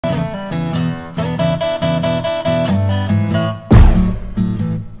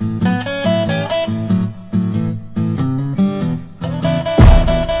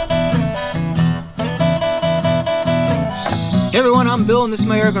everyone, I'm Bill and this is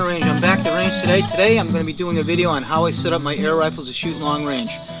my Airgun range. I'm back at the range today. Today I'm going to be doing a video on how I set up my air rifles to shoot long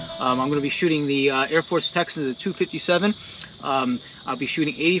range. I'm going to be shooting the Airforce Texan the 257. I'll be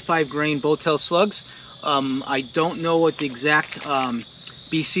shooting 85 grain boatail slugs. I don't know what the exact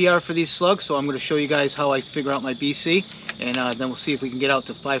BC are for these slugs, so I'm going to show you guys how I figure out my BC, and then we'll see if we can get out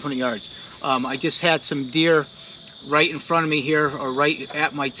to 500 yards. I just had some deer right in front of me here, or right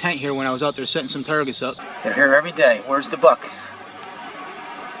at my tent here when I was out there setting some targets up. They're here every day. Where's the buck?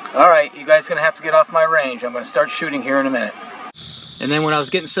 Alright, you guys are going to have to get off my range. I'm going to start shooting here in a minute. And then when I was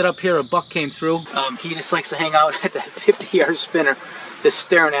getting set up here, a buck came through. He just likes to hang out at the 50-yard spinner, just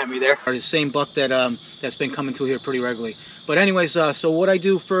staring at me there. The same buck that that's been coming through here pretty regularly. But anyways, so what I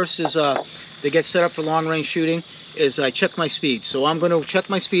do first is to get set up for long range shooting is I check my speeds. So I'm going to check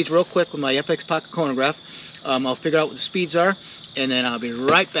my speeds real quick with my Fx pocket chronograph. I'll figure out what the speeds are, and then I'll be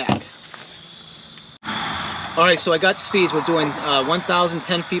right back. Alright, so I got the speeds. We're doing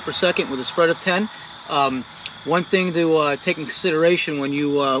 1,010 feet per second with a spread of 10. One thing to take in consideration when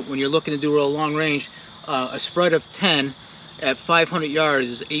you're looking to do real long range, a spread of 10 at 500 yards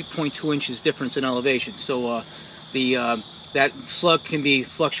is 8.2 inches difference in elevation. So that slug can be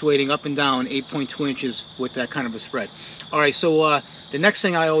fluctuating up and down 8.2 inches with that kind of a spread. Alright, so the next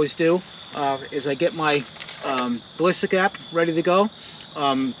thing I always do is I get my Ballistic app ready to go.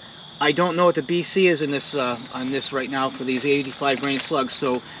 I don't know what the BC is in this on this right now for these 85 grain slugs,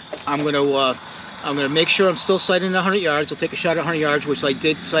 so I'm gonna make sure I'm still sighting at 100 yards. I'll take a shot at 100 yards, which I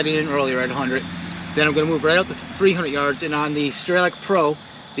did sight it in earlier at 100. Then I'm gonna move right out to 300 yards, and on the StrelokPro,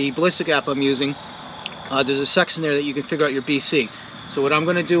 the Ballistic app I'm using, there's a section there that you can figure out your BC. So what I'm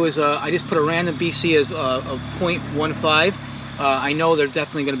gonna do is I just put a random BC as of 0.15. I know they're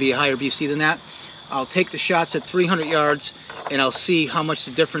definitely gonna be a higher BC than that. I'll take the shots at 300 yards and I'll see how much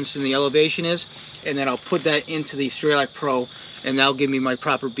the difference in the elevation is, and then I'll put that into the StrelokPro, and that'll give me my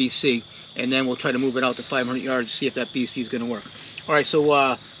proper BC, and then we'll try to move it out to 500 yards to see if that BC is going to work. Alright, so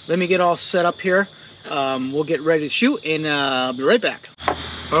let me get all set up here. We'll get ready to shoot, and I'll be right back.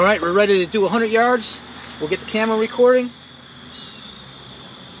 Alright, we're ready to do 100 yards. We'll get the camera recording.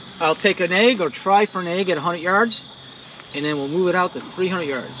 I'll take an egg, or try for an egg at 100 yards, and then we'll move it out to 300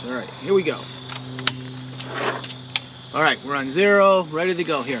 yards. Alright, here we go. Alright, we're on 0, ready to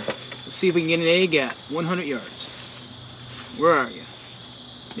go here. Let's see if we can get an egg at 100 yards. Where are you?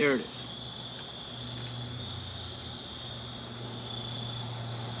 There it is.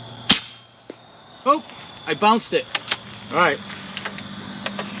 Oh, I bounced it. Alright.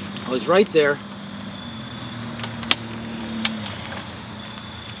 I was right there.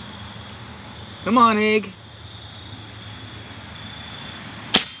 Come on, egg.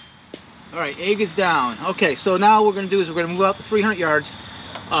 Alright, egg is down. Okay, so now what we're going to do is we're going to move out to 300 yards.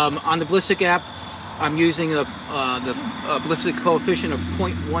 On the Ballistic app, I'm using the ballistic coefficient of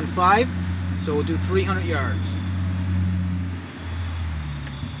 0.15, so we'll do 300 yards.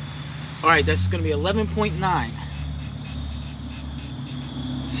 Alright, that's going to be 11.9.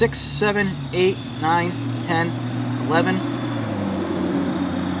 6, 7, 8, 9, 10,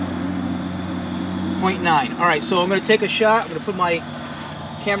 11.9. Alright, so I'm going to take a shot. I'm going to put my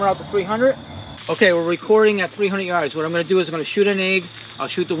camera out to 300. Okay, we're recording at 300 yards. What I'm going to do is I'm going to shoot an egg. I'll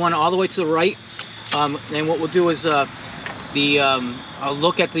shoot the one all the way to the right. Then what we'll do is I'll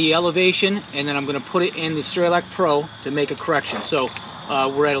look at the elevation, and then I'm going to put it in the StrelokPro to make a correction. So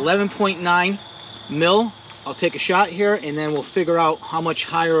we're at 11.9 mil. I'll take a shot here, and then we'll figure out how much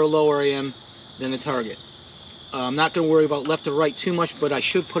higher or lower I am than the target. I'm not going to worry about left or right too much, but I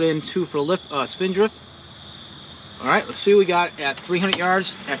should put in 2 for lift, spin drift. Alright, let's see what we got at 300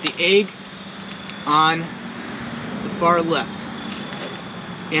 yards at the egg on the far left.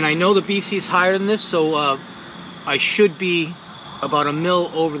 And I know the BC is higher than this, so I should be about a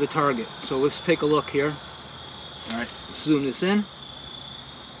mil over the target. So let's take a look here. Alright, zoom this in.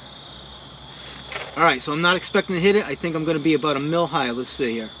 Alright, so I'm not expecting to hit it. I think I'm going to be about a mil high. Let's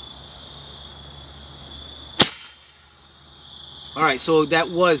see here. Alright, so that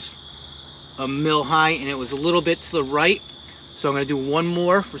was a mil high, and it was a little bit to the right, so I'm going to do one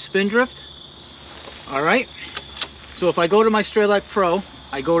more for spin drift. Alright, so if I go to my StrelokPro,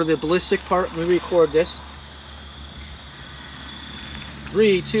 I go to the ballistic part, let me record this.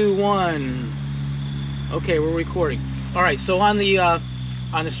 3, 2, 1. Okay, we're recording. Alright, so on the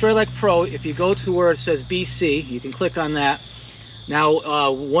StrelokPro, if you go to where it says BC, you can click on that.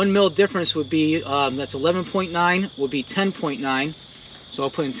 Now 1 mil difference would be that's 11.9 would be 10.9, so I'll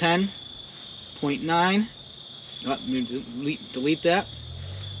put in 10.9. Let me delete that.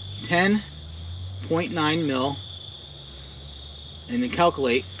 10.9 mil, and then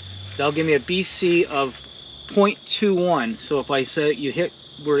calculate. That'll give me a BC of .21. So if I say you hit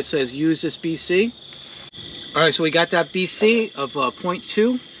where it says use this BC. All right, so we got that BC of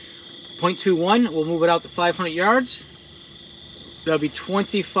 .21. We'll move it out to 500 yards. That'll be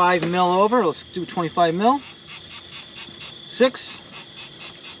 25 mil over. Let's do 25 mil. 6,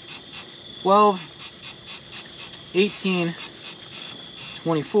 12, 18,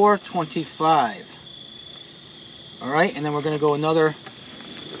 24, 25. All right, and then we're going to go another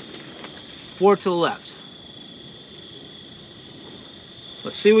 4 to the left.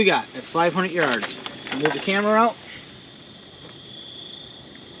 Let's see what we got at 500 yards. Move the camera out.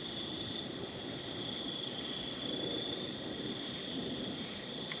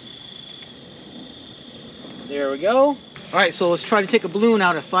 There we go. All right, so let's try to take a balloon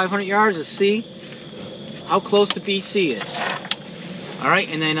out at 500 yards to see how close the BC is. All right,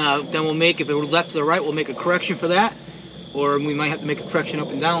 and then we'll make, if it were left to the right, we'll make a correction for that, or we might have to make a correction up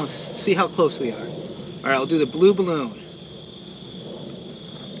and down. Let's see how close we are. All right, I'll do the blue balloon.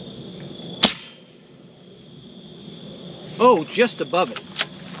 Oh, just above it.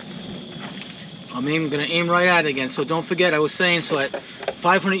 I'm gonna aim right at it again. So don't forget, I was saying, so at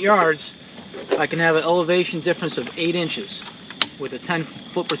 500 yards, I can have an elevation difference of 8 inches with a 10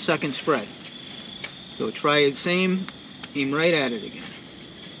 foot per second spread. So try the same, aim right at it again.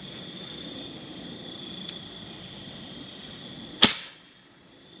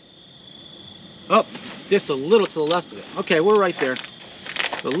 Oh, just a little to the left of it. Okay, we're right there.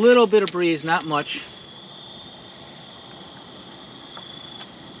 A little bit of breeze, not much.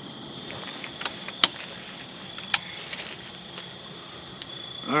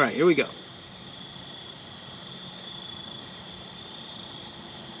 All right, here we go.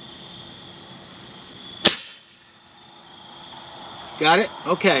 Got it?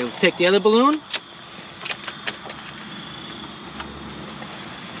 Okay, let's take the other balloon.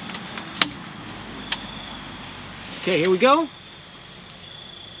 Okay, here we go.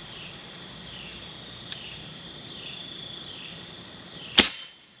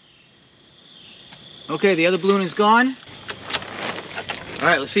 Okay, the other balloon is gone. All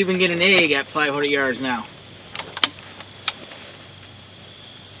right, let's see if we can get an egg at 500 yards now.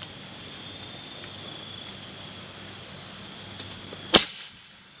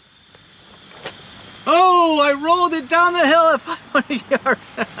 Oh, I rolled it down the hill at 500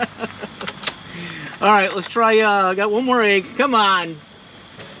 yards. All right, let's try, I got one more egg. Come on.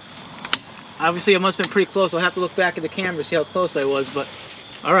 Obviously, it must have been pretty close. I'll have to look back at the camera to see how close I was, but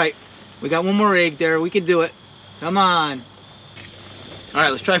all right, we got one more egg there. We can do it. Come on. All right,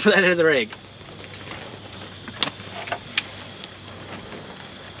 let's try for that other egg.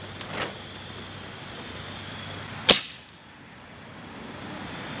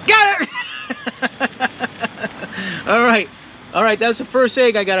 Got it! All right, that's the first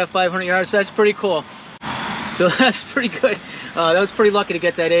egg I got at 500 yards, so that's pretty cool. So that's pretty good. That was pretty lucky to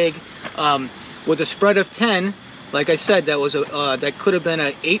get that egg. With a spread of 10, like I said, that was that could have been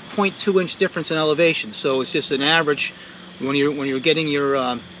an 8.2 inch difference in elevation. So it's just an average. When you're getting your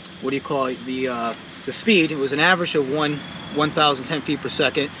what do you call it, the speed, it was an average of 1,010 feet per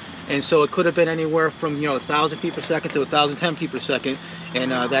second, and so it could have been anywhere from 1,000 feet per second to 1,010 feet per second,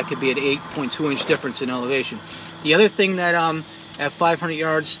 and that could be an 8.2 inch difference in elevation. The other thing that at 500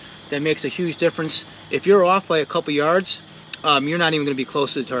 yards that makes a huge difference, if you're off by a couple yards, you're not even going to be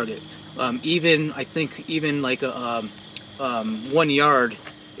close to the target. I think even like a 1 yard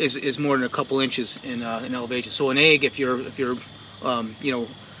is more than a couple inches in elevation. So an egg, if you're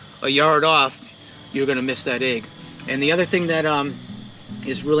a yard off, you're going to miss that egg. And the other thing that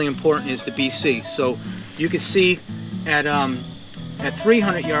is really important is the BC. So you can see at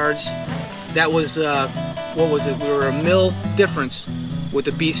 300 yards, that was what was it? We were a mil difference, with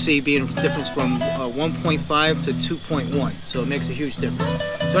the BC being a difference from 1.5 to 2.1. So it makes a huge difference.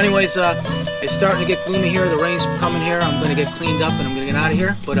 So anyways, it's starting to get gloomy here. The rain's coming here. I'm going to get cleaned up and I'm going to get out of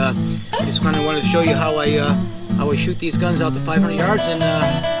here. But I just kind of wanted to show you how I shoot these guns out to 500 yards. And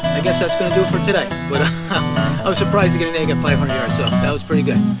I guess that's going to do it for today. But I was surprised to get an egg at 500 yards. So that was pretty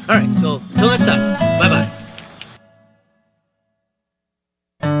good. All right, so until next time. Bye-bye.